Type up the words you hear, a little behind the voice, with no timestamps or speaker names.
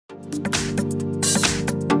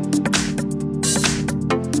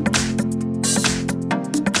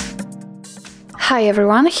Hi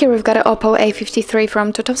everyone, here we've got an OPPO A53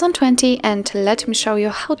 from 2020 and let me show you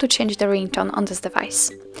how to change the ringtone on this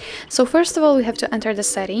device. So first of all we have to enter the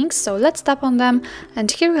settings, so let's tap on them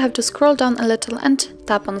and here we have to scroll down a little and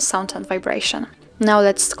tap on sound and vibration. Now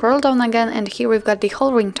let's scroll down again and here we've got the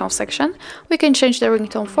whole ringtone section. We can change the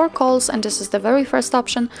ringtone for calls and this is the very first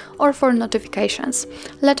option, or for notifications.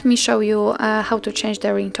 Let me show you how to change the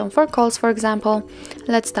ringtone for calls, for example.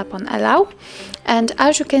 Let's tap on allow and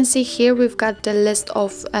as you can see here we've got the list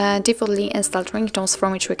of defaultly installed ringtones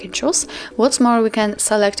from which we can choose. What's more, we can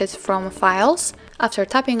select it from files. After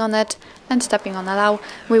tapping on it and tapping on allow,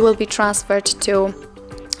 we will be transferred to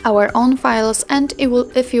our own files, and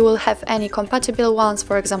if you will have any compatible ones,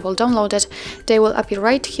 for example downloaded, they will appear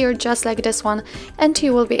right here just like this one and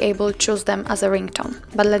you will be able to choose them as a ringtone.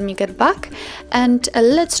 But let me get back and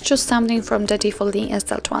let's choose something from the defaultly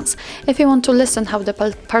installed ones. If you want to listen how the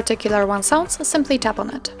particular one sounds, simply tap on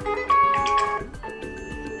it.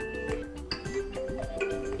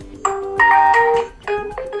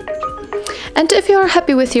 And if you are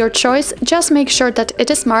happy with your choice, just make sure that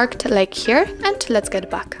it is marked like here and let's get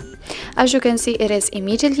back. As you can see, it is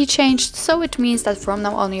immediately changed, so it means that from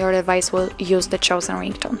now on your device will use the chosen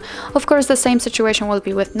ringtone. Of course, the same situation will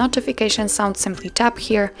be with notification sound. Simply tap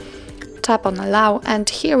here, tap on allow, and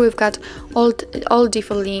here we've got all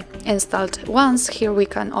defaultly installed ones. Here we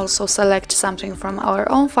can also select something from our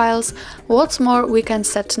own files. What's more, we can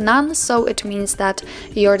set none, so it means that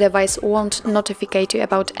your device won't notify you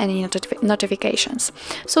about any notifications.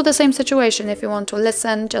 So the same situation, if you want to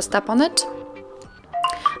listen, just tap on it.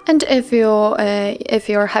 And if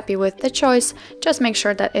you're happy with the choice, just make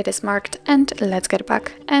sure that it is marked and let's get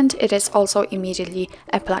back, and it is also immediately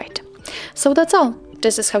applied. So that's all.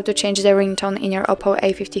 This is how to change the ringtone in your OPPO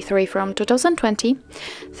A53 from 2020.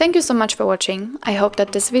 Thank you so much for watching. I hope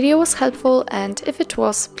that this video was helpful, and if it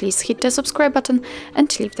was, please hit the subscribe button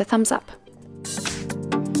and leave the thumbs up.